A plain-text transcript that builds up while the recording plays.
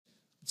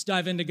Let's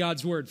dive into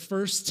God's Word.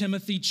 1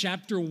 Timothy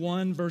chapter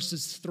 1,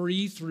 verses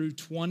 3 through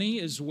 20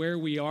 is where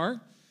we are.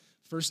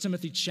 1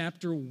 Timothy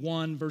chapter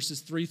 1,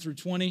 verses 3 through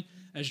 20.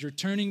 As you're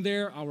turning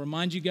there, I'll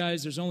remind you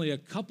guys there's only a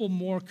couple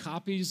more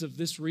copies of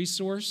this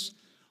resource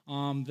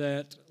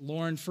that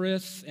Lauren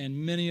Frith and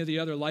many of the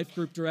other life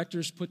group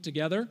directors put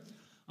together.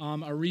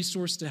 A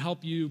resource to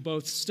help you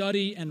both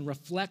study and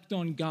reflect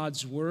on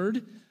God's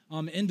Word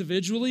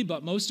individually,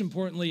 but most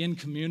importantly in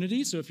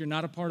community. So if you're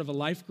not a part of a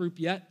life group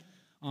yet,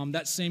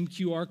 that same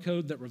QR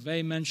code that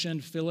Reve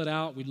mentioned, fill it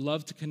out. We'd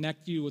love to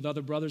connect you with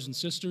other brothers and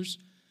sisters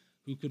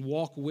who could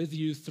walk with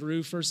you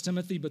through 1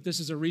 Timothy, but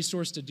this is a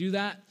resource to do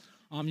that.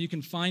 You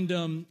can find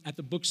them at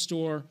the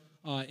bookstore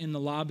in the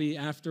lobby,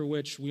 after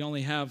which we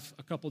only have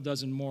a couple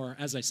dozen more,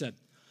 as I said.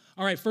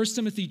 All right, 1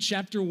 Timothy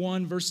chapter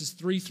 1, verses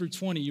 3 through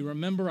 20. You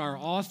remember our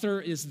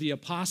author is the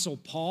Apostle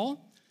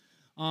Paul.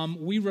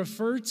 We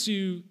refer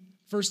to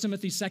 1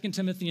 Timothy, 2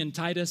 Timothy, and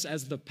Titus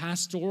as the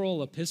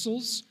pastoral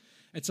epistles.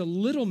 It's a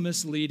little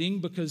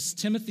misleading because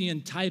Timothy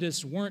and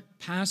Titus weren't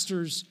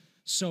pastors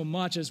so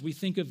much as we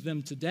think of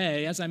them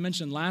today. As I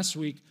mentioned last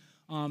week,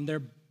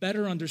 they're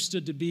better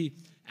understood to be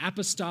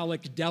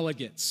apostolic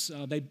delegates.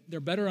 They're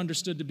better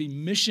understood to be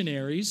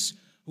missionaries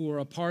who are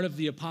a part of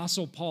the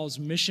Apostle Paul's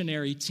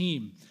missionary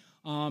team.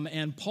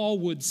 And Paul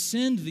would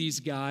send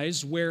these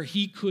guys where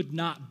he could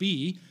not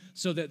be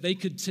so that they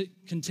could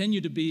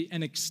continue to be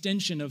an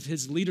extension of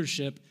his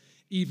leadership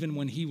even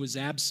when he was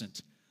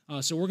absent.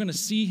 So we're going to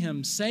see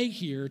him say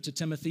here to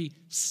Timothy,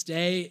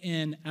 stay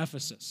in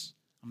Ephesus.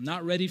 I'm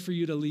not ready for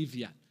you to leave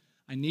yet.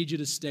 I need you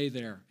to stay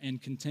there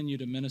and continue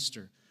to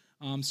minister.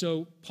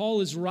 So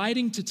Paul is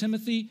writing to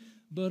Timothy,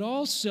 but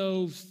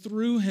also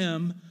through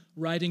him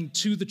writing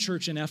to the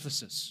church in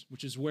Ephesus,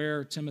 which is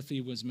where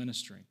Timothy was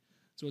ministering.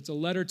 So it's a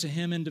letter to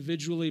him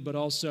individually, but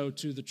also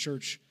to the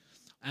church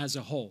as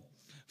a whole.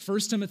 1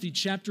 Timothy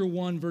chapter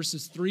 1,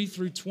 verses 3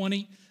 through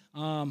 20.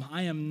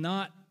 I am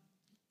not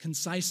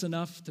concise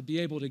enough to be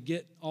able to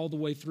get all the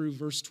way through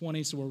verse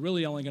 20, so we're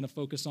really only going to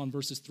focus on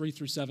verses 3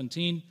 through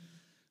 17.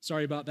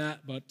 Sorry about that,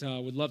 but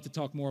would love to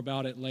talk more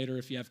about it later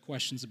if you have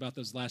questions about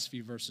those last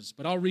few verses.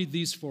 But I'll read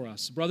these for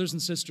us. Brothers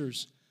and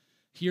sisters,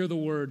 hear the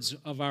words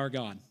of our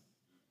God.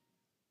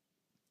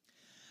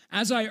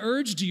 As I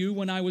urged you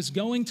when I was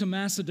going to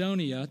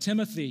Macedonia,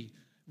 Timothy,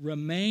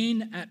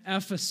 remain at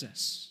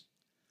Ephesus,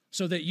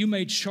 so that you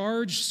may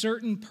charge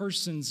certain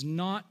persons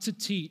not to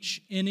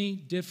teach any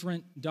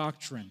different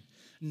doctrine,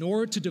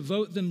 nor to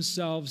devote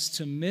themselves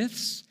to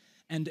myths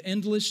and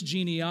endless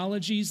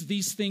genealogies,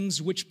 these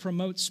things which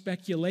promote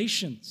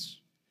speculations,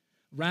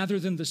 rather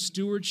than the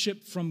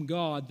stewardship from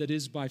God that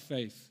is by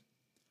faith.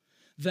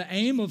 The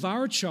aim of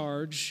our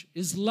charge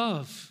is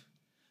love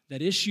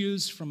that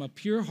issues from a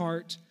pure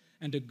heart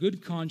and a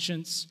good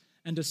conscience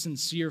and a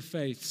sincere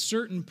faith.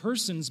 Certain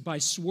persons, by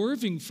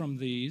swerving from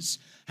these,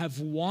 have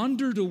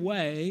wandered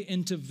away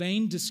into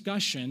vain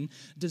discussion,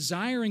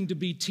 desiring to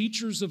be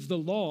teachers of the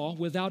law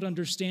without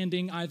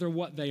understanding either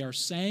what they are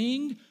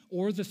saying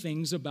or the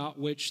things about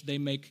which they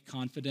make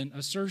confident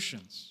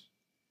assertions.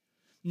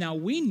 Now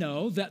we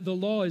know that the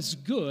law is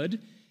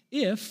good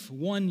if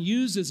one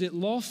uses it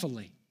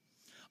lawfully,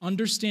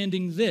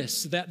 understanding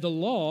this, that the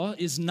law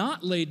is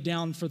not laid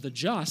down for the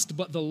just,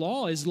 but the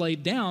law is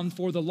laid down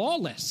for the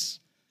lawless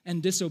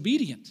and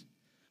disobedient,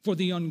 for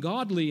the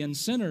ungodly and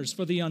sinners,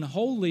 for the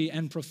unholy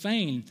and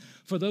profane,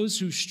 for those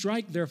who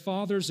strike their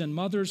fathers and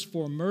mothers,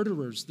 for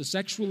murderers, the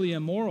sexually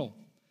immoral,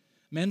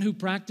 men who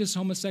practice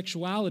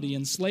homosexuality,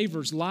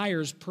 enslavers,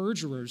 liars,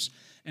 perjurers,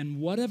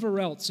 and whatever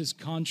else is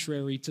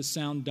contrary to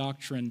sound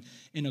doctrine,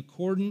 in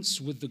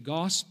accordance with the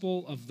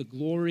gospel of the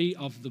glory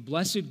of the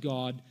blessed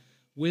God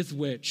with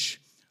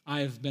which I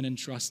have been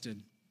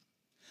entrusted.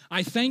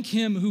 I thank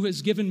him who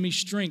has given me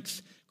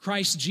strength,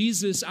 Christ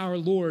Jesus our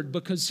Lord,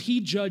 because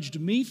he judged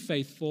me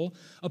faithful,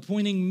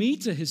 appointing me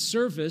to his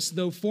service,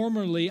 though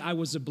formerly I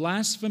was a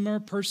blasphemer,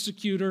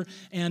 persecutor,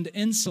 and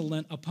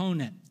insolent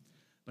opponent.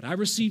 But I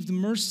received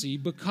mercy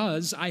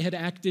because I had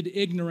acted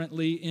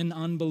ignorantly in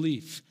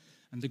unbelief,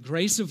 and the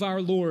grace of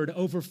our Lord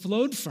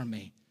overflowed from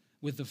me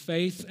with the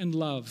faith and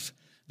love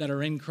that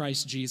are in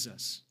Christ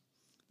Jesus.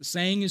 The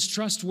saying is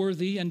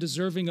trustworthy and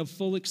deserving of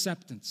full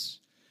acceptance,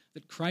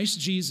 that Christ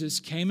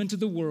Jesus came into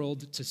the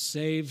world to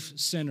save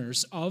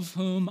sinners, of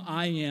whom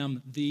I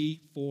am the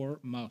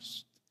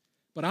foremost.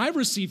 But I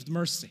received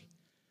mercy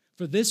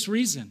for this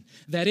reason,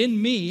 that in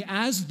me,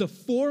 as the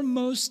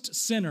foremost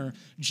sinner,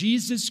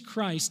 Jesus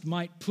Christ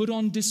might put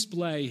on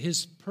display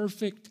his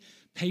perfect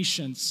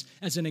patience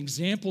as an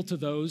example to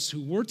those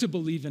who were to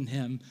believe in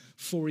him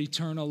for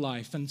eternal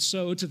life. And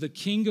so to the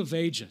King of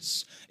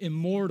ages,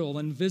 immortal,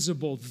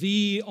 invisible,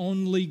 the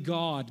only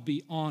God,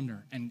 be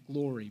honor and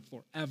glory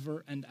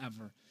forever and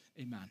ever.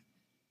 Amen.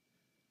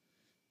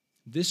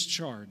 This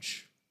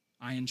charge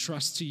I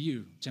entrust to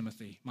you,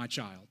 Timothy, my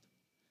child,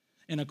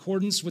 in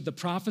accordance with the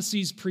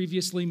prophecies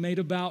previously made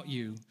about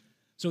you,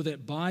 so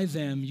that by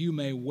them you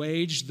may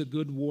wage the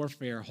good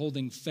warfare,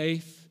 holding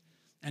faith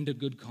and a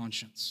good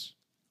conscience.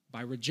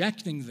 By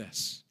rejecting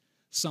this,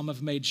 some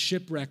have made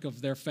shipwreck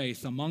of their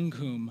faith, among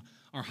whom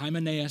are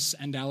Hymenaeus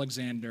and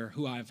Alexander,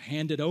 who I have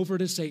handed over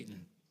to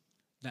Satan,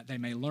 that they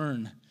may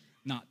learn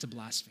not to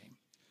blaspheme.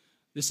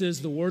 This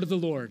is the word of the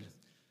Lord.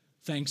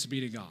 Thanks be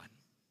to God.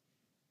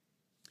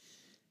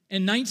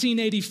 In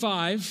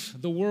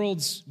 1985, the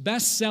world's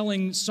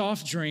best-selling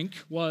soft drink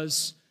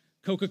was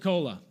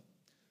Coca-Cola.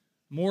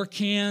 More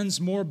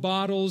cans, more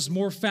bottles,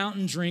 more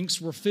fountain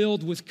drinks were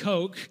filled with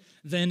Coke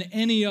than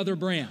any other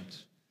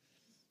brand.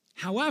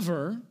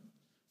 However,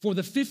 for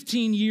the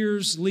 15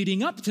 years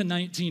leading up to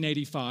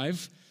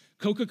 1985,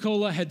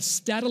 Coca-Cola had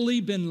steadily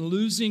been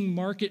losing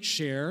market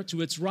share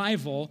to its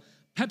rival,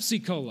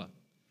 Pepsi-Cola.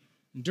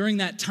 During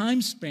that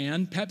time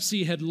span,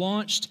 Pepsi had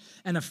launched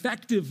an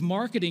effective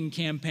marketing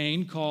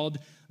campaign called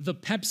the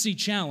Pepsi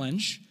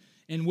Challenge,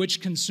 in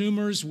which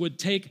consumers would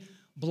take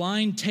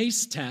blind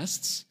taste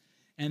tests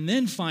and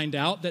then find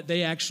out that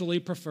they actually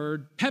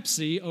preferred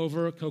Pepsi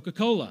over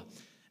Coca-Cola.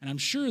 And I'm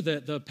sure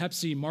that the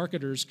Pepsi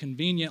marketers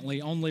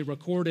conveniently only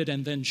recorded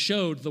and then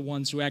showed the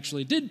ones who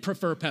actually did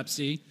prefer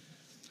Pepsi.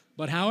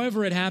 But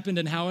however it happened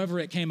and however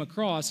it came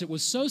across, it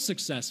was so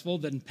successful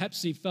that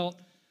Pepsi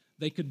felt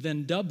they could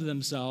then dub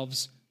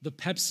themselves the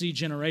Pepsi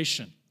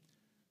generation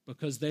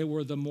because they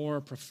were the more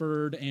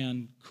preferred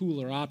and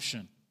cooler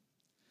option.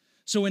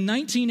 So in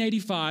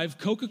 1985,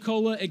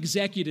 Coca-Cola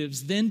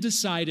executives then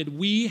decided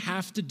we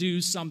have to do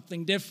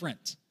something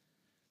different.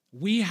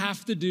 We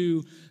have to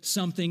do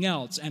something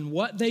else. And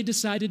what they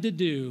decided to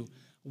do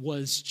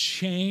was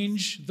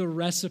change the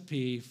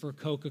recipe for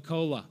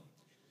Coca-Cola.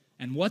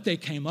 And what they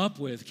came up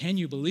with, can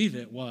you believe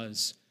it,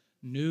 was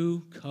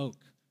New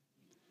Coke.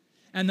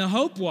 And the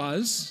hope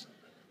was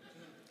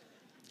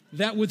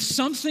that with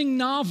something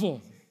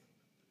novel,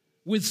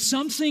 with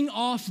something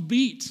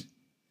offbeat,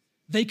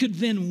 they could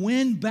then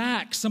win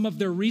back some of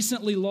their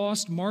recently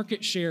lost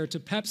market share to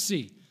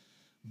Pepsi.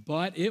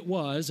 But it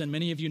was, and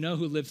many of you know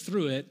who lived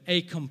through it,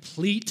 a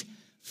complete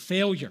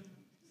failure.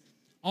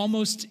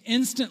 Almost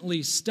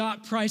instantly,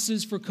 stock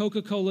prices for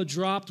Coca-Cola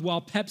dropped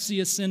while Pepsi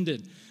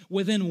ascended.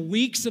 Within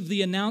weeks of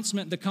the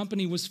announcement, the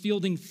company was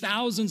fielding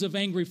thousands of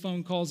angry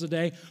phone calls a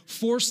day,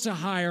 forced to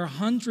hire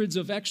hundreds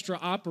of extra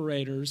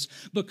operators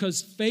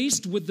because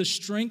faced with the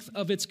strength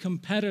of its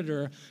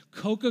competitor,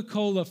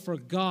 Coca-Cola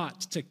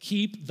forgot to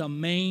keep the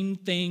main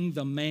thing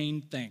the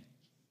main thing.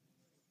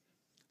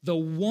 The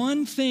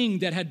one thing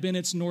that had been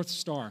its North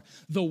Star,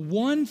 the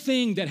one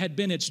thing that had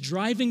been its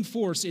driving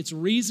force, its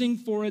reason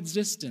for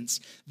existence,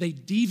 they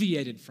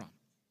deviated from.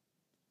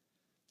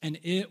 And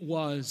it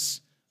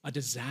was a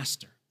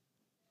disaster.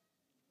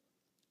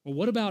 Well,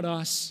 what about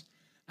us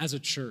as a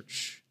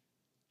church?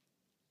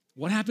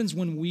 What happens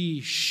when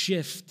we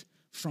shift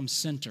from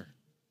center?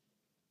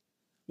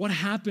 What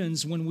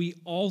happens when we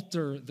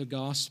alter the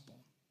gospel?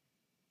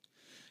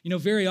 You know,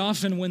 very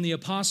often when the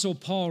Apostle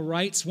Paul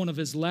writes one of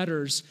his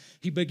letters,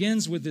 he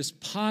begins with this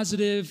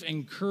positive,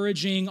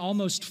 encouraging,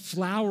 almost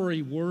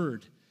flowery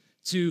word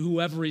to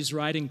whoever he's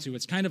writing to.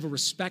 It's kind of a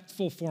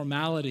respectful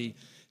formality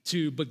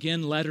to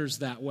begin letters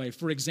that way.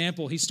 For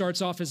example, he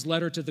starts off his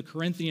letter to the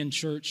Corinthian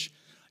church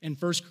in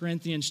 1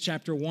 Corinthians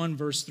chapter 1,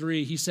 verse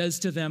 3. He says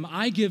to them,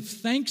 "I give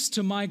thanks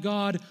to my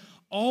God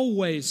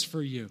always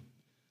for you,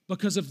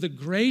 because of the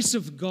grace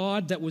of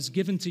God that was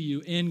given to you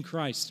in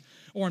Christ."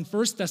 Or in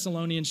 1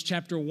 Thessalonians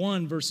chapter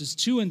 1, verses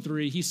 2 and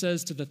 3, he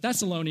says to the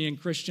Thessalonian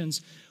Christians,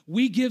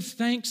 "We give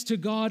thanks to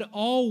God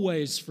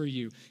always for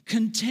you,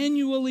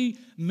 continually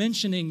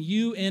mentioning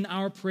you in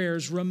our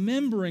prayers,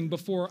 remembering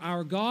before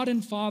our God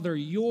and Father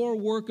your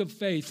work of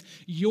faith,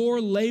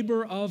 your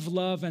labor of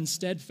love and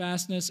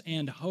steadfastness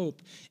and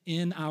hope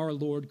in our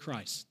Lord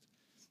Christ."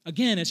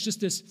 Again, it's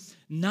just this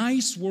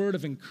nice word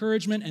of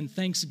encouragement and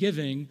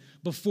thanksgiving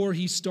before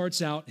he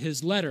starts out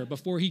his letter,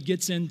 before he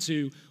gets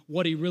into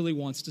what he really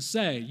wants to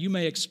say. You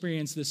may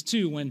experience this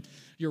too when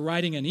you're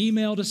writing an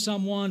email to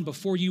someone.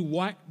 Before you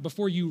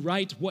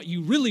write what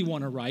you really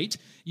want to write,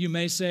 you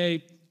may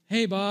say,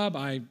 "Hey, Bob,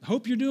 I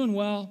hope you're doing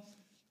well,"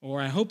 or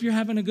 "I hope you're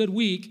having a good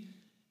week,"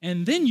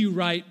 and then you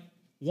write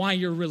why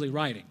you're really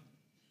writing.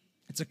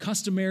 It's a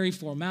customary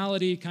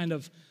formality, kind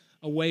of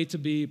a way to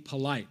be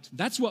polite.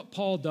 That's what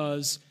Paul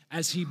does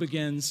as he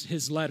begins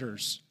his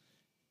letters,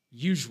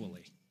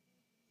 usually.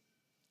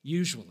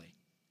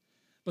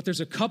 But there's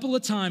a couple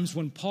of times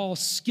when Paul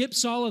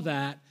skips all of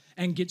that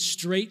and gets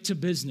straight to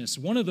business.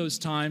 One of those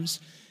times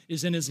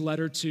is in his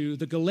letter to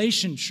the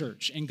Galatian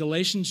church. In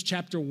Galatians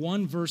chapter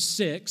 1, verse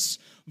 6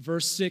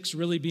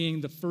 really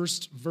being the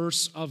first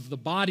verse of the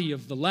body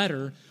of the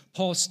letter,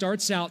 Paul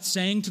starts out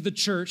saying to the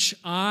church,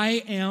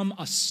 "I am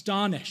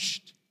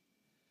astonished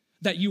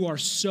that you are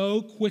so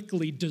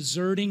quickly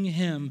deserting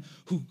him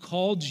who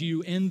called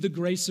you in the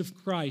grace of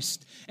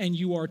Christ, and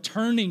you are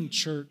turning,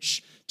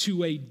 church,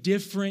 to a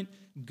different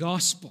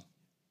gospel."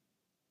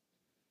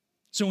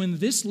 So in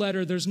this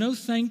letter, there's no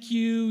 "thank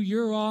you,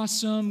 you're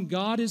awesome,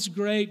 God is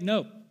great."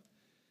 No.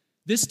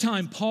 This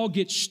time, Paul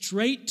gets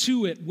straight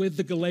to it with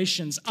the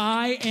Galatians.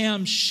 "I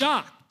am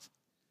shocked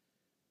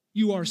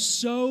You are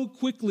so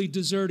quickly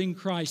deserting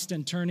Christ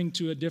and turning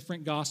to a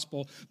different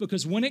gospel,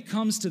 because when it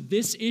comes to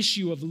this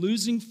issue of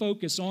losing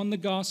focus on the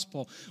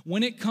gospel,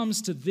 when it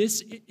comes to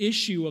this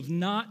issue of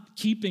not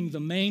keeping the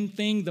main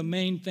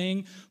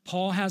thing,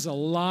 Paul has a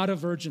lot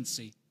of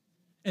urgency.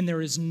 And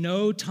there is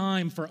no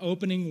time for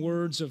opening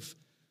words of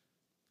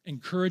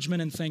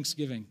encouragement and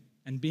thanksgiving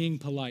and being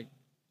polite.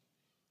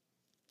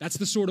 That's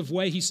the sort of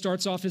way he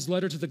starts off his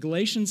letter to the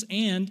Galatians,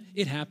 and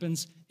it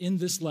happens in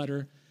this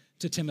letter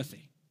to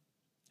Timothy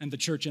and the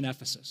church in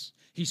Ephesus.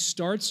 He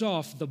starts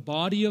off the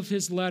body of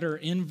his letter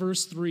in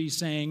verse 3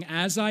 saying,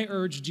 "As I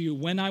urged you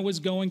when I was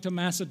going to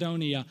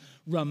Macedonia,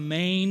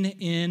 remain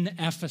in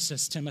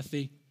Ephesus,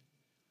 Timothy,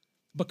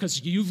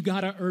 because you've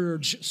got to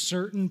urge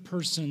certain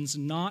persons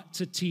not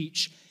to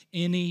teach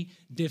any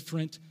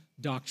different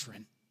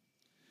doctrine."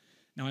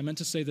 Now, I meant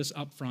to say this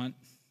up front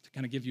to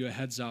kind of give you a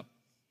heads up,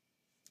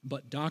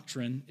 but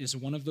doctrine is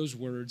one of those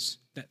words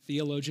that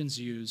theologians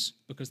use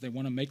because they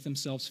want to make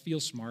themselves feel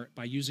smart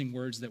by using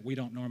words that we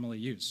don't normally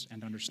use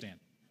and understand.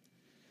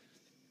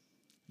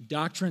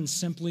 Doctrine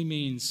simply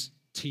means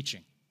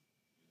teaching.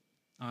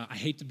 I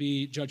hate to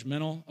be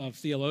judgmental of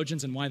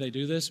theologians and why they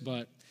do this,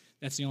 but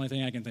that's the only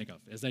thing I can think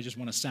of, is they just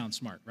want to sound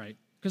smart, right?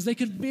 Because they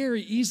could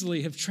very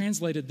easily have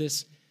translated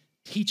this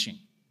teaching.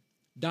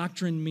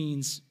 Doctrine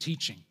means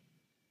teaching.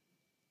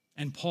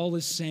 And Paul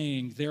is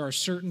saying there are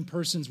certain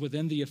persons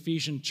within the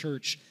Ephesian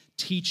church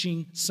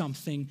teaching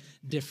something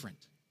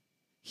different.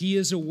 He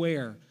is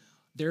aware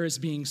there is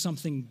being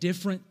something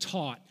different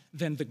taught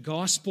than the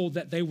gospel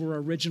that they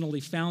were originally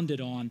founded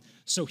on.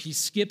 So he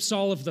skips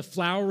all of the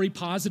flowery,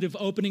 positive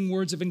opening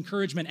words of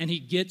encouragement and he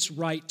gets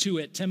right to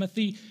it.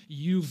 Timothy,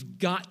 you've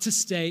got to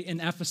stay in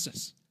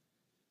Ephesus.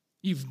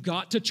 You've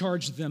got to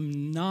charge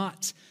them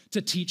not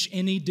to teach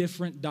any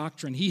different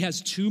doctrine. He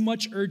has too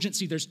much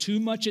urgency. There's too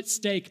much at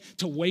stake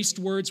to waste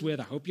words with.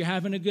 I hope you're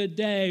having a good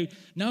day.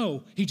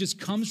 No, he just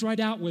comes right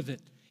out with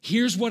it.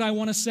 Here's what I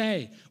want to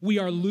say. We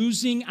are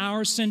losing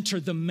our center.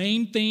 The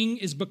main thing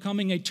is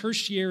becoming a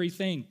tertiary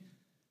thing.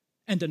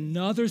 And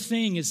another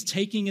thing is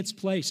taking its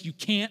place. You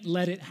can't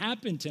let it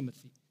happen,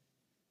 Timothy.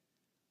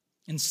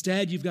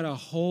 Instead, you've got to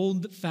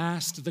hold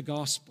fast the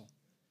gospel.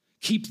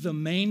 Keep the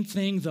main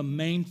thing the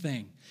main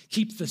thing.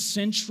 Keep the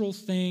central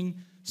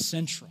thing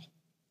central.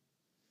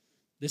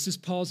 This is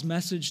Paul's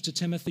message to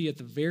Timothy at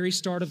the very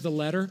start of the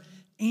letter,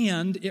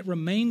 and it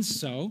remains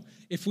so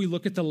if we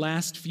look at the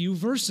last few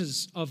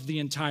verses of the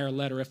entire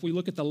letter. If we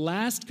look at the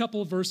last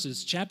couple of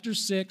verses, chapter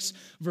 6,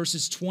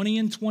 verses 20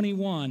 and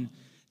 21,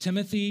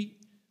 Timothy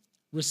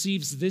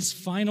receives this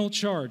final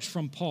charge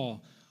from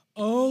Paul.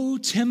 Oh,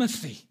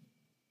 Timothy.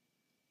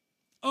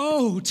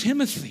 Oh,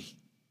 Timothy.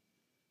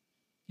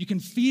 You can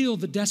feel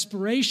the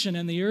desperation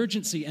and the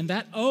urgency, and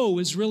that O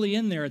is really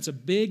in there. It's a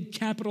big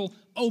capital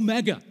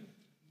Omega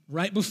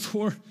right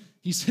before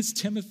he says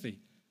Timothy.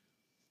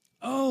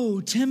 Oh,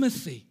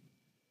 Timothy,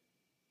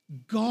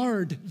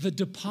 guard the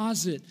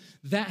deposit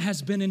that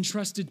has been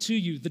entrusted to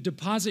you. The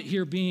deposit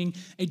here being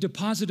a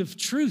deposit of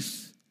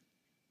truth,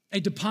 a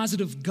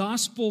deposit of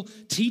gospel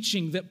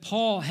teaching that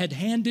Paul had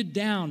handed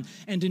down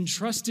and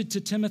entrusted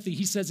to Timothy.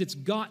 He says it's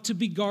got to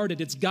be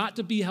guarded. It's got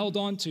to be held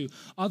on to.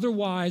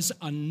 Otherwise,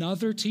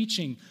 another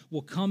teaching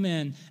will come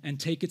in and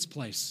take its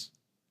place.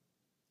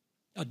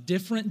 A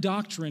different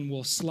doctrine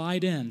will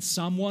slide in.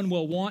 Someone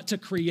will want to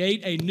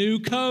create a new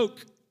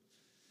Coke,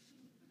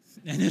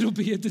 and it'll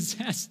be a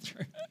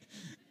disaster.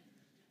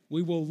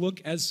 We will look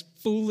as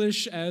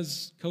foolish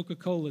as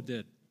Coca-Cola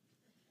did.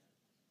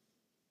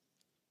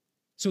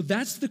 So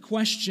that's the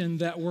question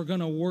that we're going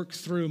to work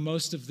through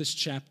most of this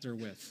chapter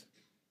with.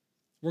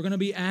 We're going to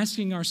be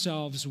asking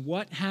ourselves,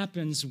 what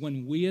happens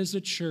when we as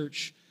a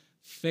church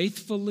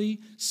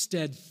faithfully,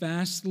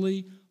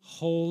 steadfastly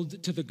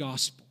hold to the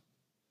gospel?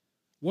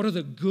 What are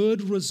the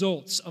good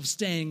results of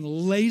staying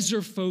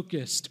laser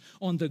focused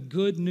on the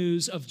good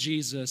news of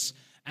Jesus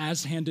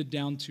as handed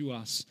down to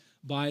us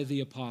by the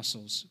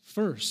apostles?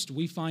 First,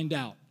 we find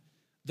out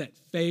that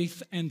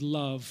faith and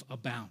love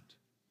abound.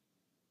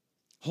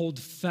 Hold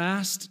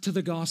fast to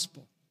the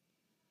gospel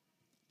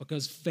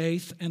because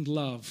faith and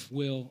love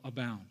will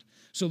abound.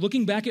 So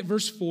looking back at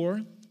verse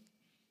 4,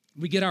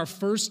 we get our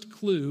first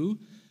clue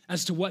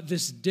as to what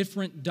this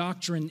different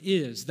doctrine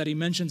is that he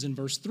mentions in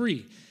verse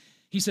 3.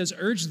 He says,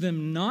 urge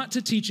them not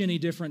to teach any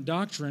different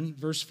doctrine,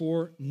 verse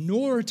 4,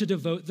 nor to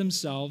devote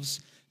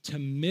themselves to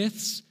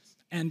myths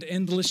and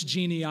endless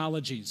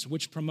genealogies,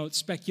 which promote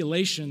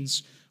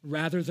speculations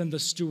rather than the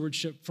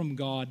stewardship from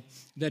God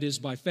that is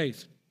by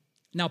faith.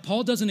 Now,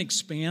 Paul doesn't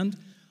expand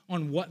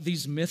on what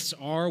these myths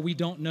are. We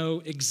don't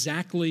know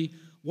exactly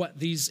what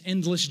these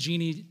endless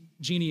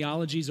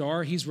genealogies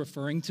are he's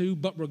referring to,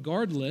 but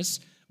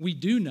regardless, we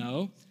do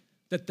know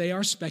that they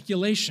are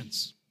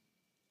speculations.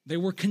 They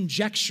were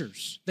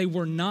conjectures. They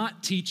were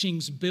not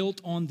teachings built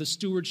on the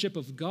stewardship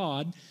of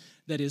God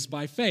that is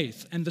by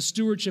faith. And the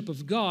stewardship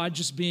of God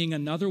just being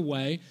another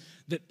way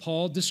that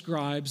Paul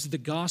describes the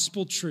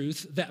gospel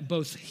truth that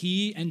both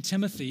he and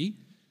Timothy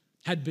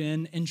had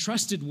been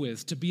entrusted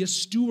with, to be a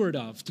steward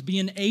of, to be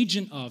an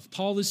agent of.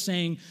 Paul is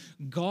saying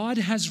God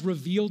has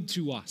revealed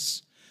to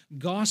us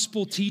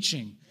gospel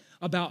teaching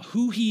about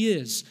who he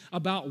is,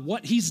 about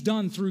what he's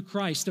done through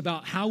Christ,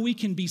 about how we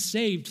can be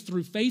saved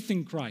through faith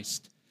in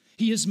Christ.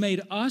 He has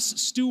made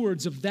us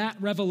stewards of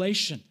that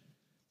revelation.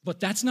 But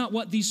that's not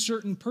what these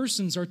certain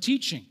persons are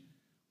teaching.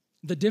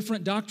 The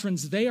different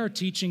doctrines they are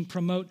teaching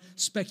promote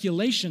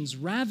speculations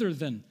rather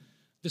than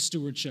the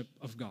stewardship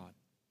of God.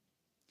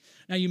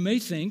 Now you may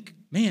think,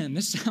 man,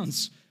 this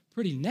sounds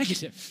pretty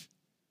negative.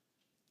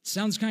 It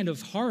sounds kind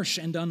of harsh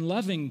and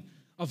unloving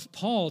of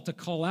Paul to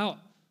call out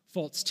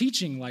false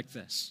teaching like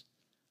this.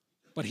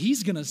 But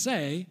he's going to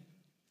say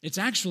it's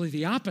actually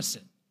the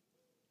opposite.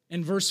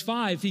 In verse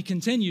 5, he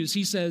continues,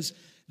 he says,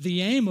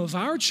 the aim of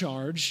our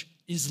charge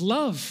is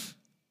love.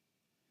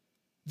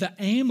 The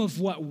aim of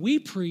what we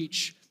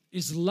preach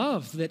is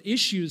love that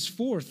issues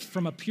forth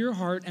from a pure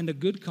heart and a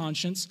good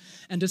conscience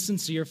and a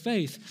sincere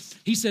faith.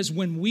 He says,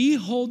 when we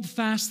hold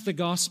fast the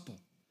gospel,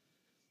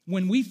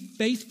 when we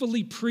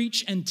faithfully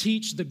preach and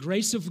teach the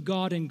grace of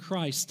God in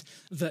Christ,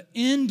 the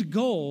end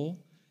goal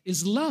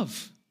is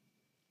love.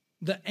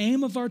 The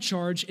aim of our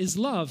charge is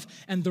love.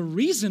 And the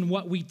reason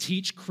what we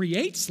teach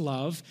creates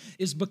love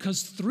is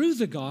because through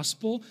the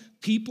gospel,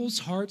 people's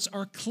hearts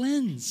are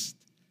cleansed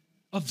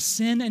of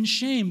sin and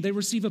shame. They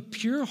receive a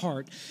pure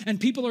heart, and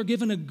people are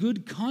given a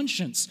good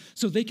conscience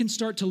so they can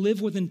start to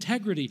live with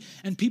integrity,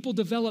 and people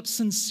develop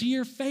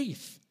sincere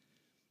faith,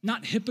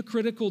 not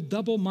hypocritical,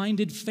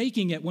 double-minded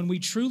faking it. When we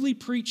truly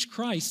preach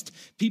Christ,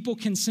 people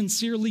can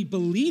sincerely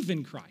believe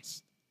in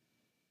Christ.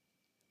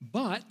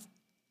 But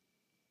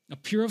a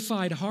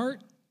purified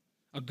heart,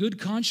 a good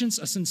conscience,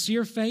 a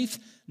sincere faith,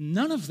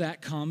 none of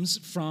that comes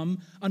from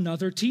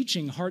another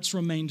teaching. Hearts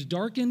remained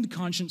darkened,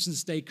 consciences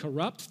stay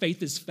corrupt,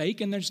 faith is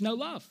fake, and there's no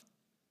love.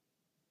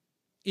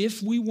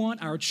 If we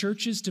want our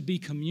churches to be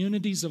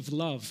communities of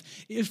love,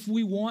 if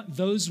we want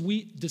those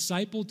we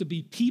disciple to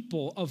be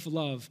people of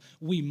love,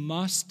 we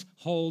must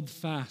hold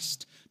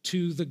fast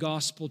to the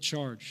gospel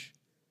charge.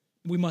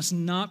 We must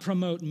not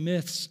promote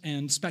myths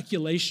and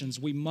speculations.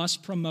 We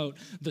must promote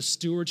the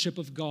stewardship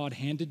of God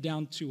handed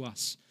down to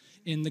us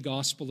in the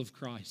gospel of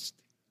Christ.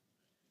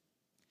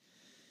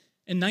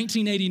 In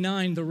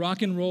 1989, the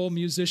rock and roll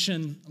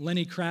musician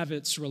Lenny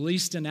Kravitz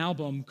released an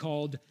album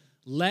called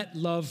Let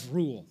Love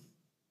Rule.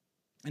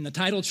 And the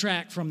title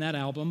track from that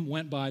album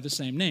went by the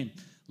same name,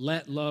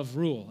 Let Love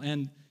Rule.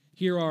 And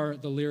here are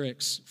the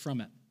lyrics from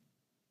it.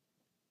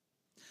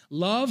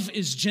 Love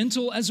is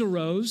gentle as a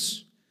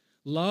rose.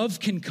 Love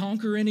can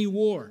conquer any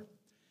war.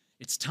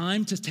 It's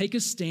time to take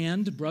a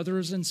stand.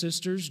 Brothers and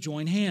sisters,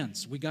 join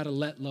hands. We got to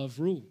let love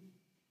rule.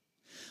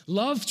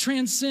 Love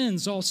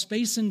transcends all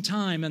space and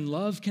time, and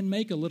love can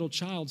make a little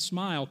child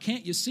smile.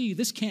 Can't you see?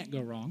 This can't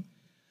go wrong.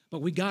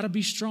 But we got to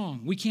be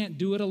strong. We can't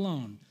do it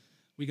alone.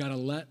 We got to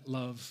let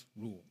love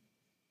rule.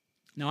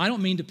 Now, I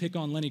don't mean to pick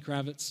on Lenny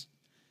Kravitz.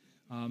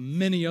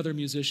 Many other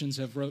musicians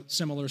have wrote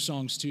similar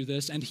songs to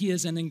this, and he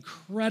is an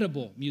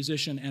incredible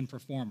musician and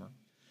performer.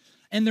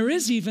 And there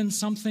is even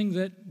something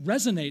that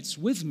resonates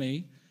with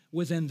me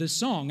within this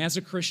song. As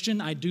a Christian,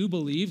 I do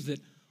believe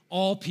that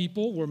all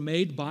people were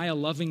made by a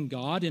loving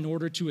God in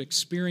order to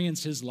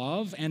experience his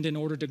love and in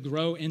order to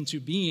grow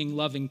into being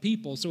loving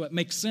people. So it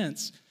makes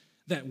sense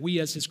that we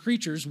as his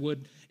creatures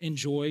would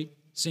enjoy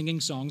singing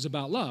songs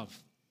about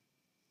love.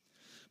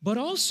 But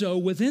also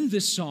within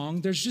this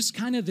song, there's just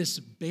kind of this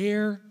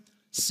bare,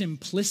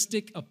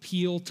 simplistic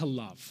appeal to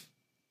love.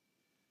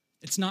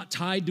 It's not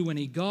tied to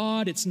any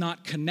God. It's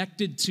not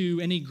connected to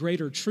any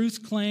greater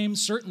truth claim,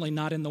 certainly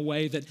not in the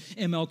way that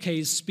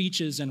MLK's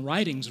speeches and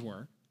writings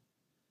were.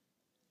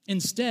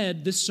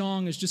 Instead, this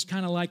song is just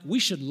kind of like, we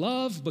should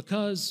love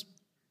because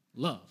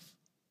love.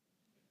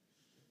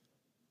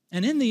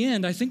 And in the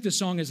end, I think this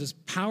song is as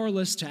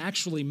powerless to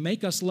actually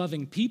make us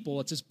loving people.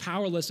 It's as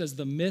powerless as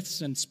the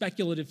myths and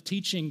speculative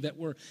teaching that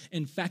were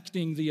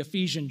infecting the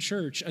Ephesian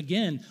church.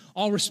 Again,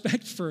 all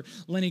respect for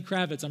Lenny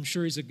Kravitz. I'm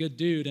sure he's a good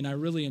dude, and I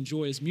really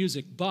enjoy his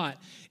music. But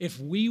if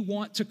we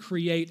want to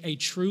create a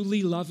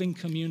truly loving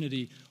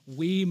community,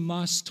 we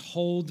must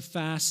hold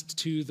fast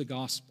to the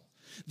gospel.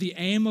 The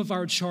aim of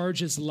our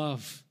charge is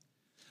love.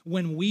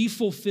 When we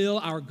fulfill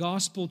our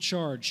gospel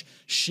charge,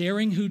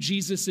 sharing who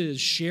Jesus is,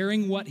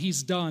 sharing what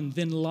he's done,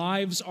 then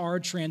lives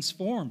are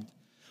transformed.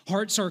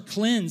 Hearts are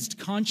cleansed,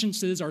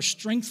 consciences are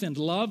strengthened,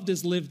 love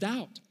is lived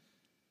out.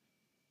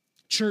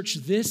 Church,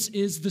 this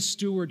is the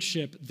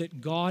stewardship that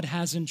God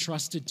has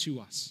entrusted to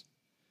us.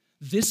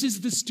 This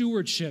is the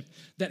stewardship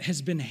that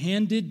has been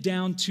handed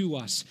down to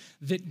us,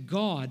 that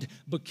God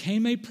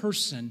became a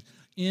person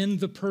in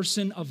the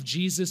person of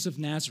Jesus of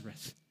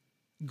Nazareth.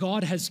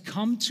 God has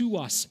come to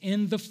us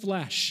in the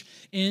flesh,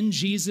 in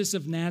Jesus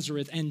of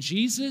Nazareth, and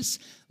Jesus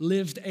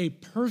lived a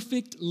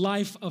perfect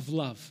life of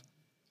love,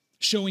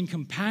 showing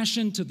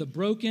compassion to the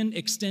broken,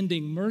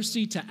 extending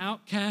mercy to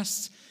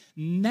outcasts.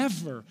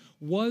 Never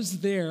was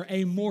there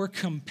a more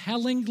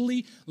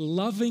compellingly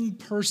loving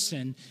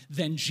person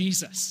than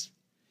Jesus.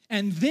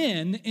 And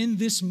then, in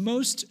this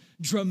most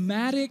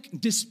dramatic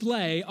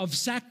display of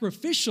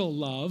sacrificial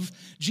love,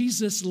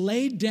 Jesus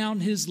laid down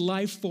his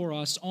life for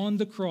us on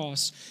the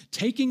cross,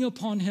 taking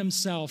upon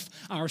himself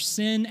our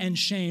sin and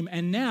shame.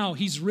 And now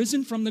he's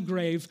risen from the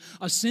grave,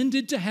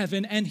 ascended to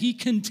heaven, and he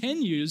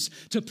continues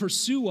to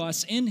pursue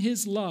us in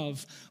his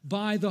love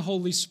by the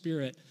Holy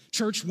Spirit.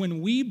 Church,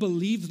 when we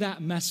believe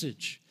that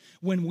message,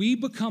 when we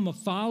become a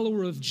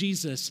follower of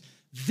Jesus,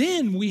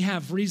 then we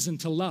have reason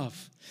to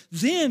love.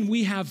 Then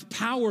we have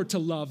power to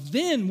love.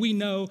 Then we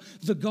know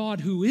the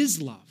God who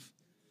is love.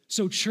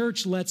 So,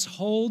 church, let's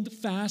hold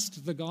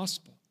fast the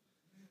gospel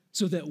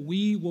so that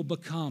we will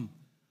become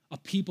a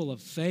people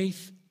of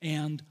faith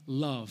and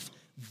love.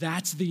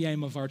 That's the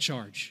aim of our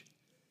charge.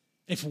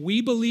 If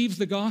we believe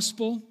the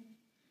gospel,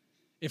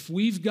 if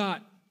we've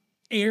got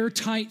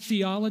airtight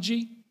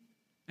theology,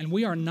 and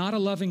we are not a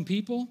loving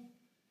people,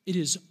 it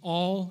is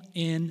all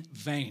in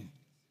vain.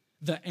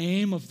 The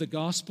aim of the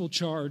gospel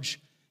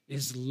charge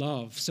is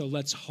love. So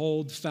let's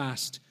hold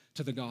fast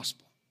to the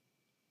gospel.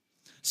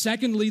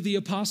 Secondly, the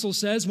apostle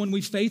says, when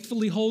we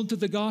faithfully hold to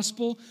the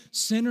gospel,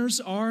 sinners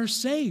are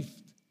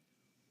saved.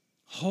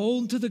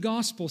 Hold to the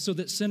gospel so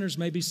that sinners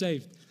may be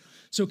saved.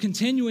 So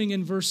continuing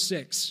in verse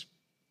 6,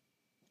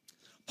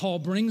 Paul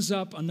brings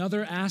up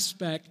another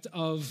aspect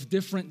of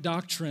different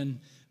doctrine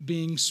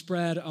being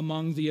spread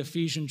among the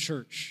Ephesian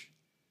church.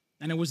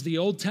 And it was the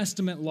Old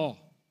Testament law.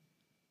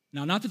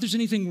 Now, not that there's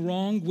anything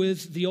wrong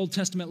with the Old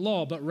Testament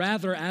law, but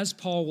rather, as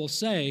Paul will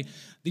say,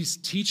 these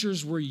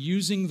teachers were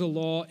using the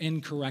law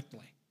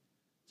incorrectly.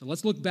 So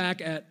let's look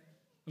back at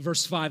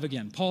verse 5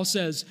 again. Paul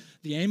says,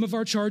 the aim of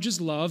our charge is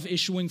love,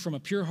 issuing from a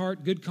pure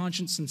heart, good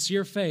conscience,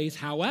 sincere faith.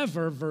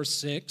 However, verse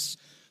 6,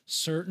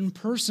 certain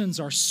persons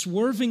are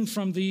swerving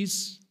from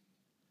these.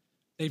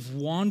 They've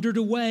wandered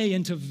away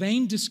into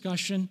vain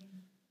discussion,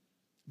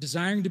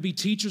 desiring to be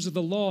teachers of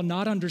the law,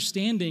 not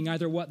understanding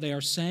either what they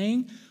are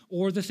saying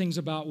or the things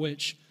about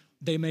which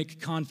they make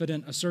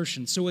confident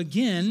assertions. So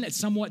again, it's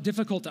somewhat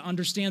difficult to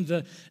understand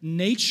the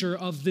nature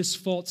of this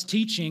false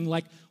teaching,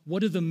 like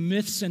what do the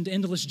myths and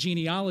endless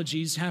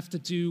genealogies have to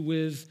do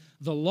with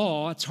the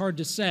law? It's hard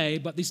to say,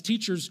 but these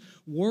teachers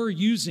were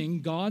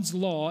using God's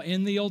law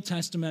in the Old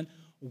Testament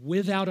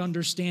without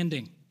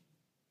understanding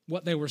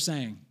what they were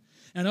saying.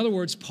 In other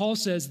words, Paul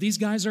says these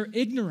guys are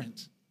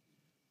ignorant.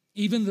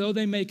 Even though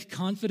they make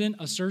confident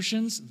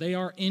assertions, they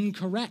are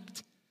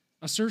incorrect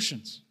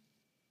assertions.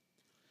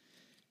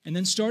 And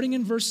then starting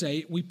in verse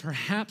 8, we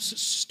perhaps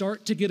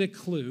start to get a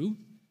clue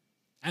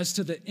as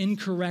to the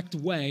incorrect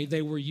way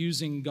they were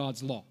using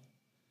God's law.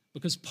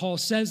 Because Paul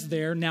says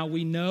there, now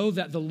we know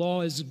that the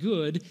law is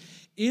good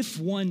if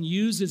one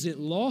uses it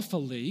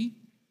lawfully,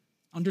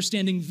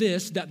 understanding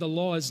this, that the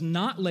law is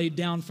not laid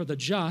down for the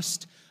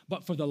just,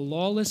 but for the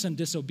lawless and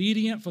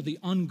disobedient, for the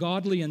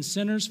ungodly and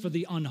sinners, for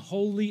the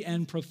unholy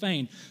and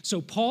profane. So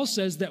Paul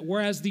says that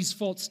whereas these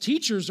false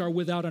teachers are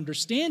without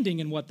understanding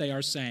in what they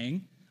are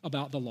saying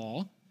about the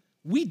law,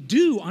 we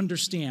do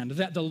understand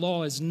that the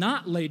law is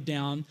not laid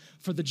down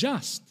for the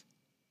just.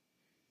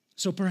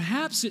 So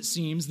perhaps it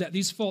seems that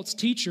these false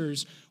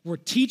teachers were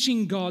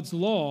teaching God's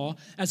law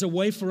as a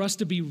way for us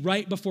to be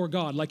right before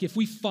God. Like if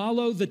we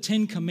follow the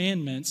 10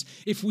 Commandments,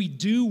 if we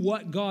do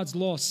what God's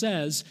law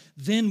says,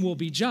 then we'll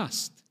be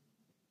just.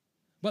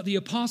 But the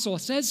apostle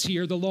says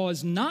here the law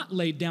is not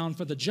laid down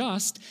for the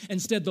just.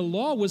 Instead, the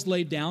law was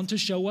laid down to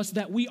show us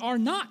that we are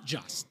not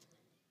just.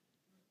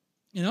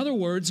 In other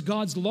words,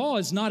 God's law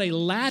is not a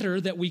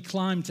ladder that we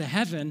climb to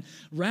heaven.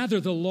 Rather,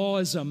 the law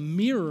is a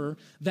mirror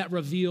that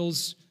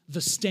reveals the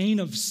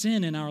stain of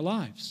sin in our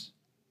lives.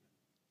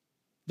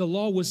 The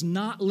law was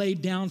not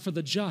laid down for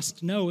the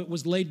just. No, it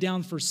was laid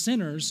down for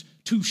sinners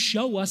to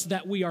show us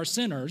that we are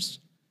sinners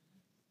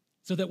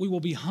so that we will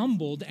be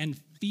humbled and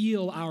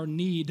feel our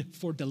need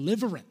for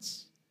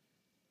deliverance.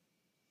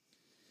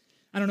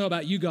 I don't know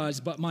about you guys,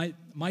 but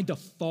my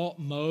default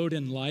mode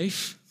in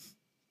life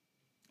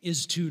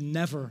is to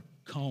never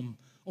comb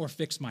or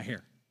fix my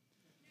hair.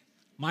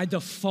 My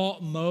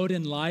default mode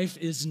in life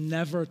is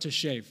never to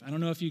shave. I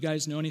don't know if you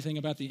guys know anything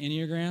about the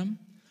Enneagram.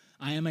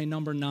 I am a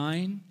number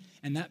 9,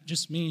 and that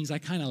just means I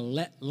kind of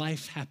let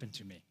life happen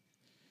to me.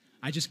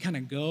 I just kind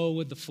of go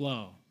with the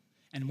flow.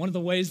 And one of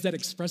the ways that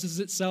expresses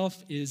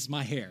itself is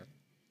my hair.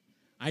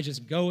 I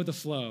just go with the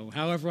flow.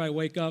 However I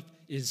wake up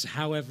is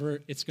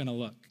however it's going to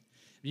look.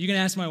 You can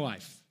ask my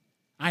wife.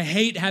 I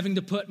hate having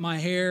to put my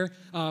hair,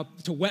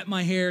 to wet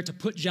my hair, to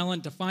put gel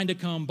in, to find a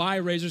comb, buy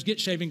razors, get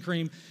shaving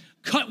cream,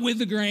 cut with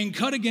the grain,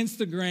 cut against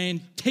the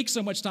grain, takes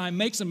so much time,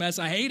 makes a mess.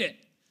 I hate it.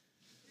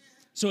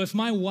 So if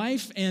my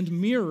wife and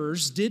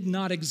mirrors did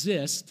not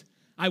exist,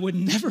 I would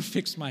never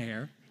fix my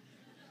hair,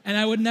 and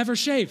I would never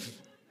shave.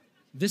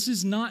 This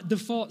is not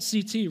default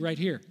CT right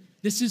here.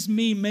 This is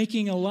me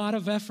making a lot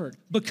of effort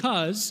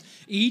because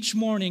each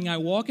morning I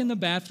walk in the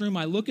bathroom,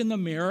 I look in the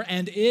mirror,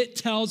 and it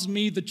tells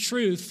me the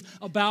truth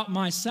about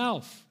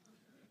myself.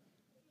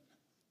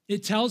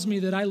 It tells me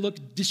that I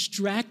look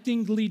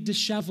distractingly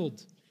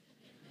disheveled.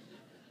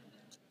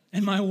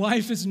 And my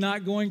wife is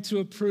not going to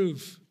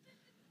approve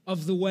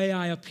of the way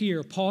I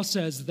appear. Paul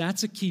says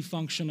that's a key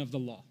function of the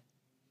law.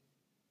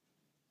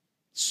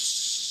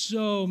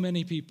 So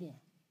many people,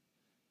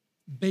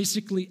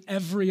 basically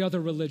every other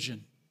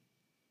religion,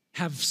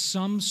 have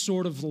some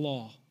sort of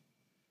law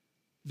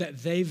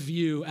that they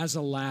view as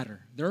a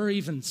ladder. There are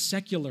even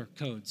secular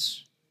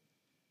codes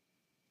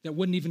that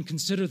wouldn't even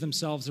consider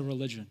themselves a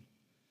religion.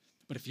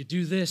 But if you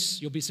do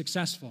this, you'll be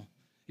successful.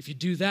 If you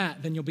do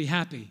that, then you'll be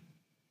happy.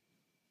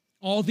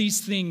 All these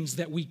things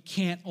that we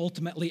can't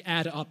ultimately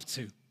add up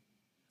to.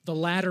 The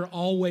ladder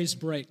always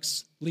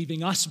breaks,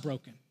 leaving us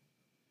broken.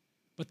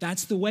 But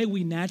that's the way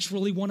we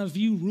naturally want to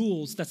view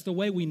rules. That's the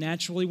way we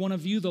naturally want to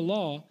view the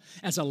law,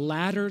 as a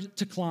ladder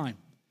to climb,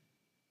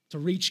 to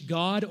reach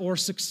God or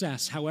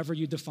success, however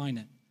you define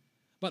it.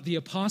 But the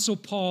Apostle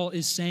Paul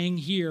is saying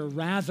here,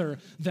 rather,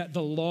 that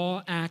the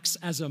law acts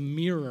as a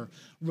mirror,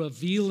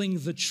 revealing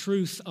the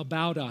truth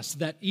about us,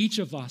 that each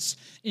of us,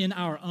 in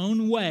our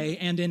own way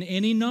and in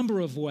any number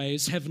of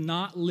ways, have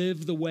not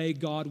lived the way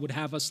God would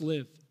have us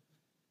live.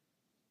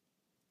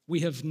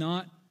 We have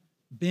not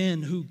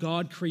been who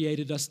God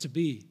created us to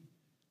be.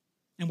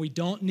 And we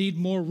don't need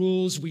more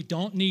rules. We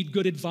don't need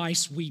good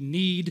advice. We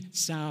need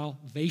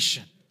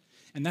salvation.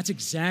 And that's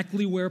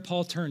exactly where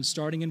Paul turns,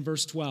 starting in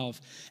verse 12.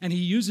 And he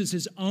uses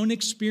his own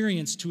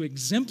experience to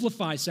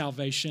exemplify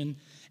salvation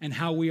and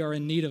how we are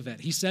in need of it.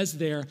 He says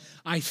there,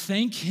 I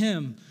thank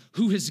him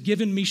who has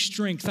given me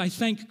strength. I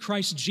thank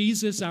Christ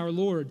Jesus our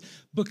Lord,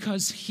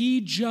 because he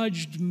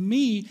judged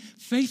me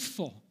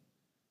faithful,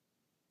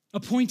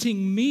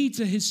 appointing me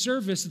to his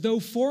service, though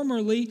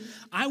formerly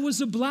I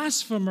was a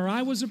blasphemer,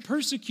 I was a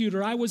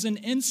persecutor, I was an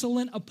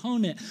insolent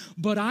opponent,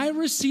 but I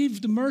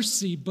received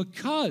mercy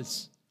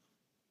because...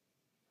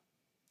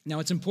 Now,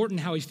 it's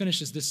important how he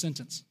finishes this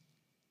sentence.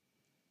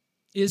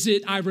 Is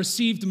it, I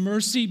received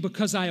mercy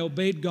because I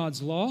obeyed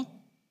God's law?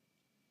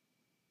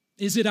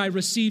 Is it, I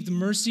received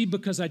mercy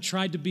because I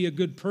tried to be a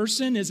good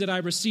person? Is it, I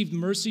received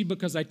mercy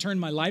because I turned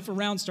my life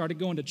around, started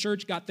going to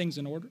church, got things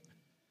in order?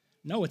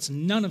 No, it's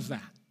none of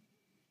that.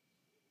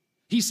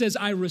 He says,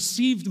 I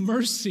received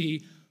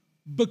mercy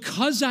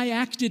because I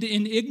acted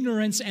in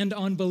ignorance and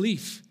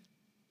unbelief.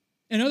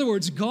 In other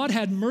words, God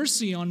had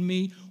mercy on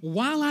me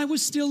while I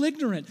was still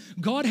ignorant.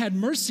 God had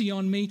mercy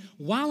on me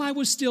while I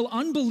was still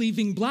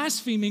unbelieving,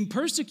 blaspheming,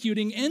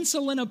 persecuting,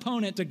 insolent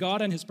opponent to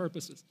God and his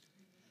purposes.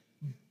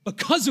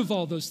 Because of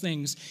all those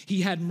things,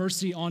 he had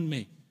mercy on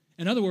me.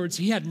 In other words,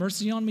 he had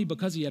mercy on me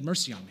because he had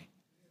mercy on me.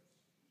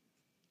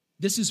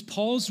 This is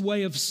Paul's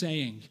way of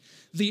saying,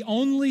 the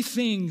only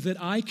thing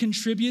that I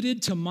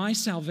contributed to my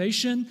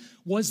salvation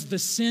was the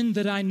sin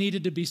that I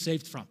needed to be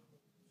saved from.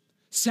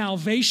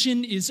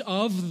 Salvation is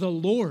of the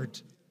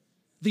Lord.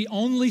 The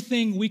only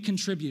thing we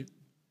contribute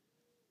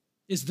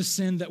is the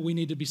sin that we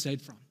need to be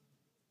saved from.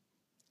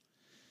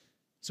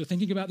 So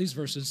thinking about these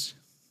verses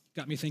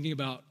got me thinking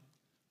about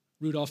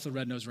Rudolph the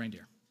Red-Nosed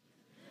Reindeer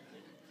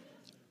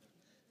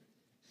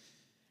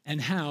and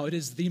how it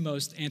is the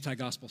most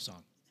anti-gospel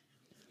song.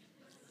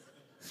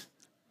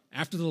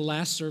 After the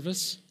last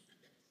service,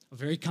 a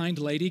very kind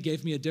lady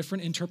gave me a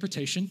different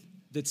interpretation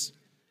that's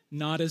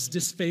not as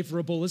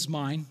disfavorable as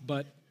mine,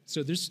 but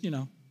so there's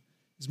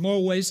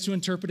more ways to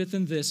interpret it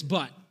than this,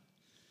 but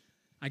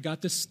I got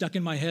this stuck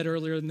in my head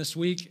earlier in this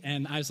week,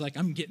 and I was like,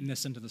 I'm getting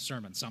this into the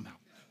sermon somehow.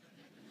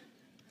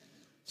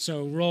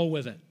 So roll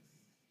with it.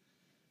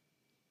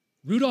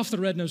 Rudolph the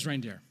Red-Nosed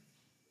Reindeer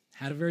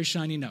had a very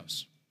shiny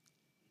nose.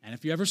 And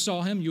if you ever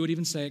saw him, you would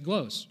even say it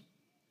glows.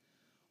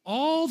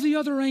 All the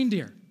other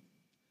reindeer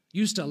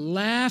used to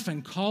laugh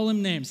and call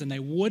him names, and they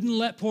wouldn't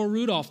let poor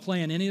Rudolph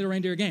play in any of the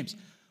reindeer games.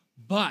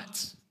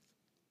 But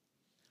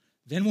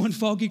then one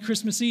foggy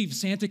Christmas Eve,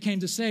 Santa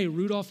came to say,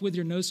 Rudolph, with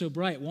your nose so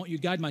bright, won't you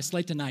guide my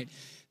sleigh tonight?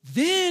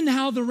 Then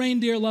how the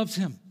reindeer loved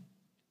him.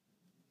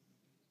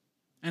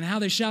 And how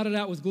they shouted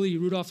out with glee,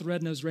 Rudolph the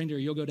Red-Nosed Reindeer,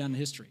 you'll go down in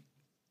history.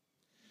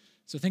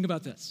 So think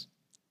about this.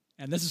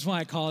 And this is why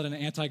I call it an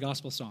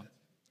anti-gospel song.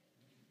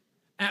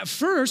 At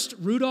first,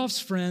 Rudolph's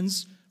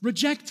friends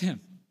reject him.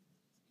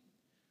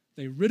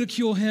 They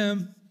ridicule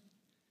him.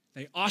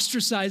 They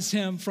ostracize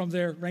him from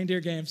their reindeer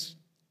games.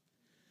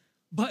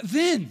 But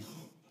then,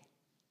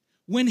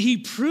 when he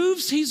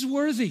proves he's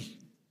worthy,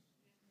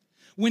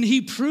 when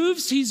he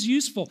proves he's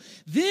useful,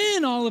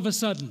 then all of a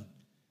sudden,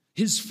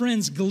 his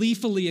friends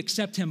gleefully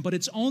accept him. But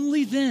it's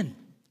only then.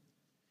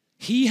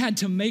 He had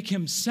to make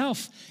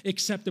himself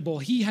acceptable.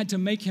 He had to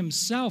make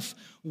himself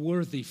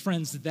worthy.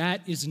 Friends,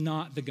 that is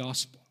not the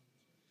gospel.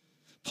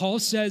 Paul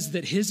says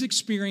that his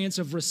experience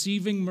of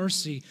receiving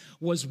mercy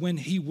was when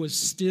he was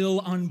still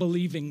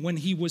unbelieving, when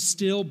he was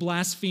still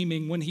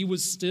blaspheming, when he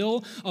was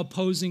still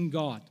opposing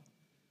God.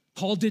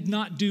 Paul did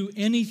not do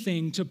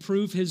anything to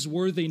prove his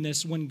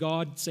worthiness when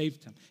God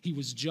saved him. He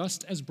was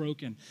just as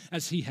broken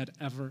as he had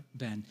ever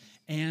been.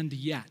 And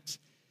yet,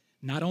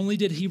 not only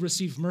did he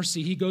receive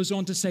mercy, he goes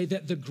on to say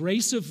that the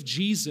grace of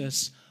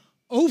Jesus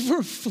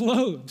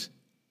overflowed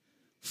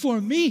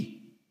for me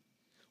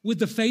with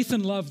the faith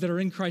and love that are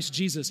in Christ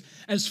Jesus.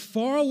 As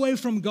far away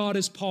from God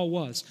as Paul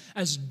was,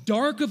 as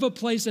dark of a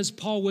place as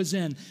Paul was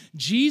in,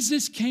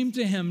 Jesus came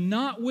to him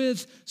not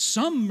with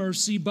some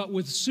mercy, but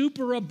with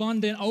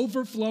superabundant,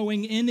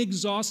 overflowing,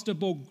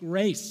 inexhaustible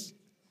grace.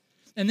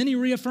 And then he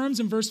reaffirms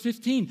in verse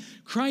 15,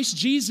 Christ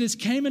Jesus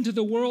came into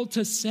the world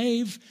to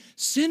save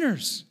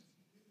sinners.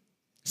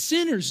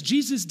 Sinners.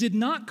 Jesus did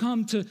not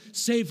come to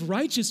save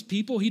righteous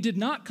people. He did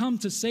not come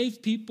to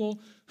save people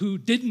who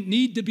didn't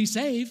need to be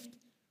saved,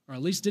 or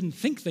at least didn't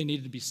think they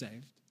needed to be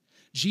saved.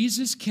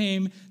 Jesus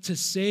came to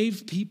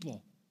save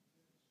people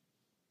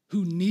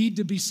who need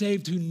to be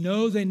saved, who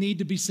know they need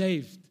to be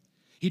saved.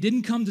 He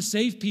didn't come to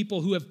save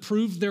people who have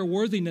proved their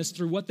worthiness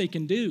through what they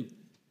can do,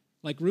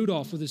 like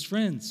Rudolph with his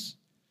friends.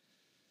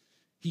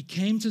 He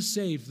came to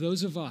save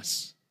those of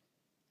us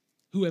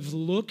who have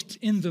looked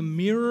in the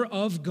mirror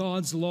of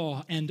God's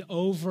law and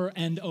over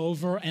and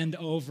over and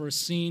over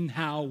seen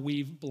how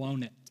we've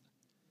blown it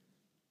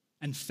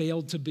and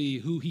failed to be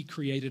who he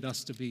created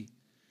us to be.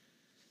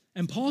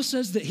 And Paul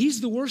says that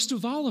he's the worst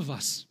of all of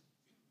us.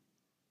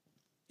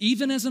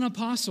 Even as an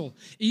apostle,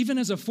 even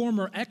as a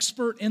former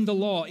expert in the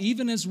law,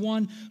 even as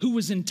one who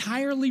was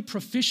entirely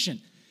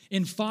proficient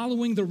in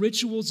following the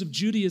rituals of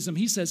Judaism,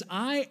 he says,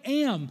 I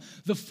am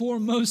the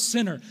foremost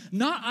sinner.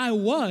 Not I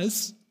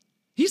was.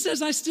 He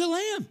says, I still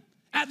am.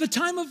 At the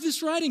time of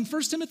this writing,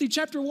 1 Timothy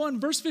chapter 1,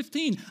 verse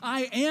 15,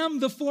 I am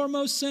the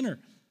foremost sinner.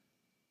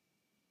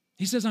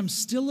 He says, I'm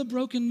still a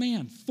broken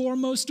man,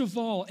 foremost of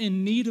all,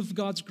 in need of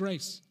God's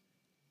grace.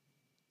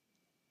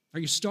 Are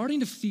you starting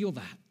to feel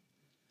that?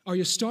 Are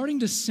you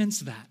starting to sense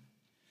that?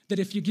 That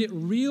if you get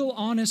real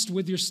honest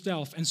with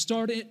yourself and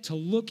start to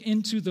look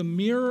into the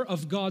mirror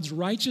of God's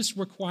righteous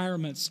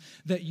requirements,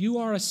 that you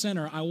are a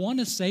sinner, I want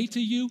to say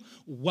to you,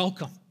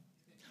 welcome.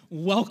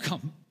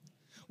 Welcome.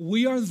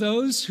 We are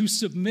those who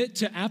submit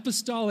to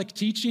apostolic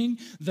teaching.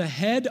 The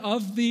head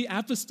of the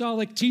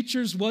apostolic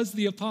teachers was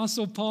the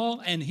Apostle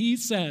Paul, and he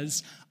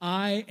says,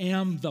 I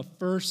am the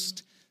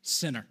first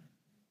sinner.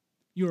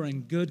 You are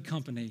in good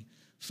company,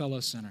 fellow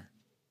sinner.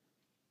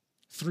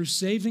 Through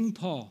saving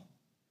Paul,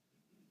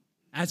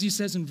 as he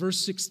says in verse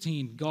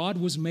 16, God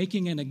was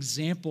making an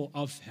example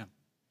of him.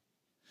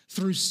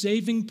 Through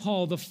saving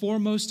Paul, the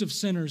foremost of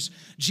sinners,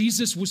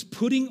 Jesus was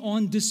putting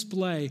on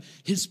display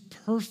his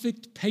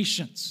perfect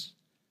patience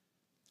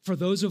for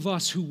those of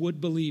us who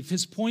would believe.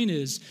 His point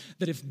is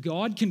that if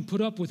God can put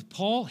up with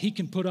Paul, he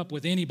can put up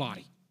with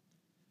anybody.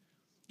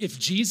 If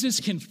Jesus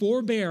can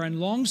forbear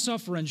and long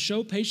suffer and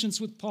show patience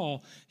with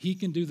Paul, he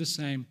can do the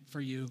same for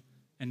you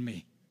and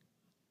me.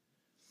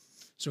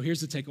 So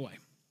here's the takeaway.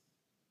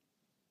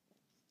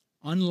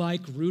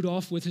 Unlike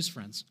Rudolph with his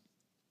friends,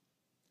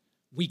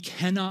 we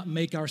cannot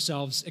make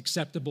ourselves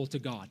acceptable to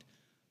God.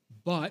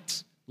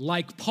 But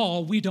like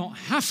Paul, we don't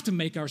have to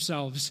make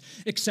ourselves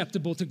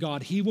acceptable to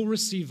God. He will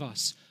receive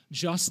us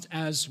just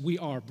as we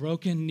are,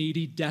 broken,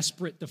 needy,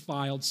 desperate,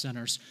 defiled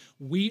sinners.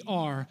 We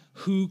are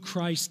who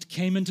Christ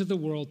came into the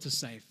world to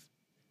save.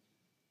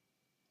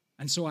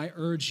 And so I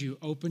urge you,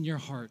 open your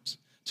heart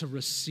to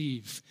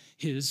receive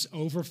his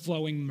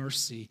overflowing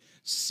mercy.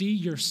 See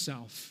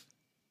yourself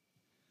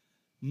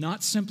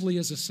not simply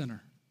as a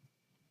sinner.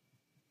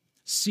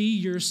 See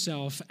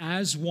yourself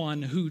as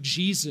one who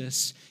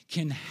Jesus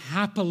can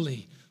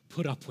happily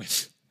put up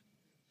with.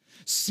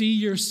 See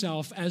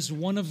yourself as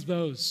one of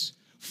those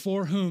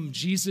for whom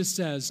Jesus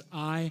says,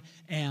 I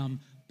am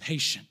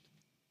patient.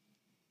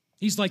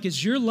 He's like,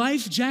 is your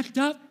life jacked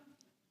up?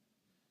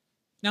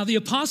 Now, the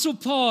Apostle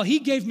Paul, he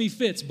gave me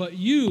fits, but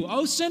you,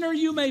 oh sinner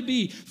you may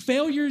be,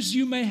 failures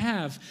you may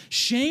have,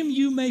 shame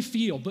you may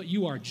feel, but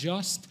you are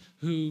just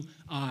who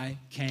I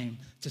came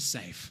to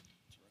save.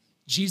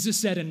 Jesus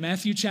said in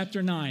Matthew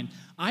chapter 9,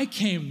 I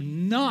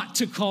came not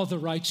to call the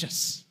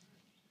righteous.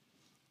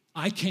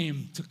 I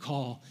came to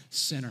call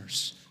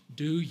sinners.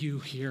 Do you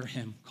hear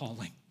him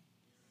calling?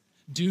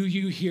 Do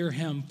you hear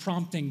him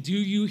prompting? Do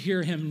you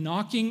hear him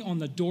knocking on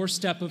the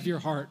doorstep of your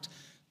heart?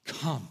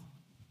 Come.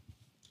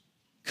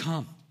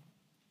 Come.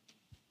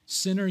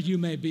 Sinner you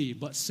may be,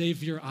 but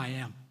Savior I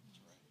am.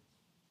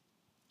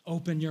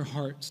 Open your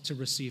heart to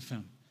receive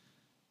him.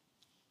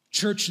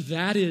 Church,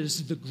 that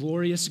is the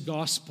glorious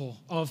gospel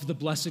of the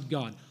blessed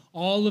God.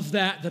 All of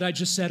that I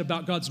just said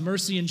about God's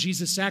mercy and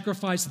Jesus'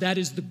 sacrifice, that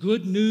is the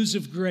good news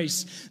of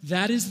grace.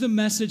 That is the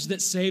message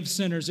that saves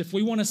sinners. If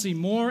we want to see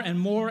more and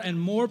more and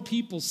more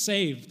people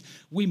saved,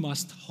 we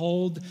must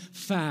hold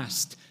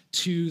fast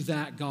to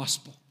that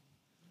gospel.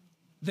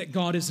 That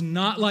God is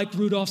not like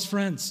Rudolph's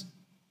friends,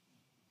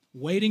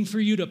 waiting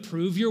for you to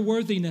prove your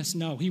worthiness.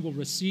 No, he will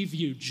receive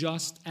you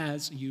just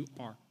as you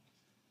are.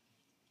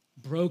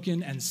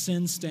 Broken and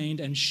sin-stained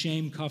and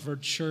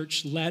shame-covered.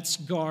 Church, let's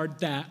guard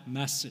that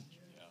message.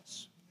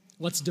 Yes.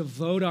 Let's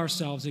devote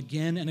ourselves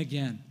again and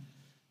again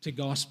to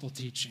gospel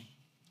teaching.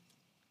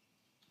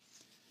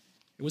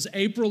 It was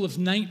April of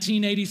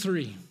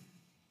 1983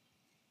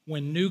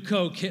 when New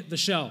Coke hit the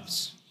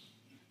shelves.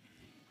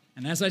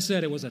 And as I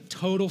said, it was a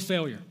total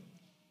failure.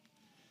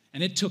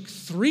 And it took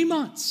 3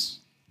 months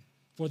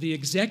for the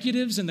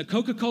executives in the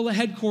Coca-Cola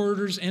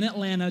headquarters in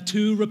Atlanta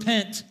to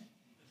repent.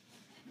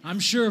 I'm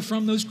sure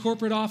from those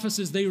corporate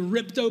offices, they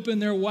ripped open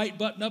their white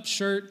button-up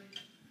shirt,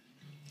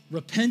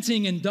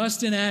 repenting in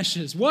dust and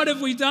ashes. What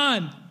have we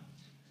done?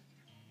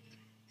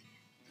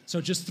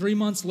 So just 3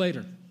 months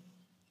later,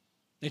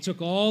 They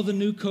took all the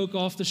new Coke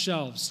off the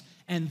shelves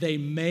and they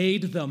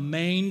made the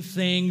main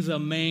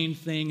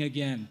thing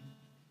again.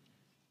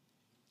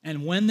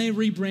 And when they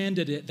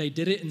rebranded it, they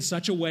did it in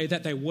such a way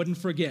that they wouldn't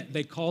forget.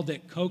 They called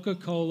it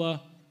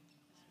Coca-Cola,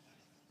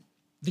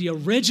 the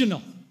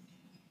original,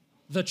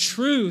 the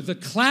true, the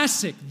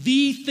classic,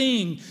 the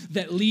thing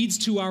that leads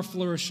to our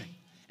flourishing.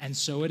 And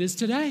so it is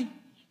today.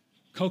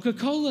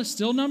 Coca-Cola,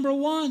 still number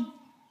one.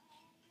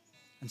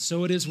 And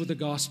so it is with the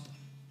gospel.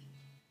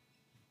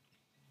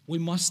 We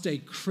must stay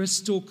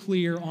crystal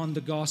clear on the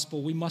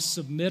gospel. We must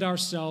submit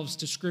ourselves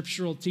to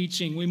scriptural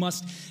teaching. We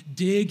must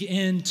dig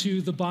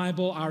into the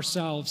Bible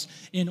ourselves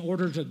in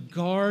order to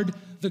guard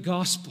the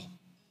gospel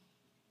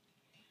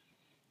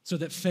so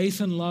that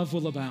faith and love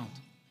will abound,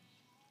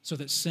 so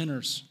that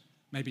sinners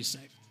may be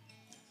saved.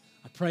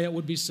 I pray it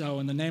would be so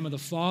in the name of the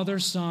Father,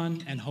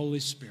 Son, and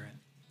Holy Spirit.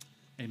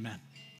 Amen.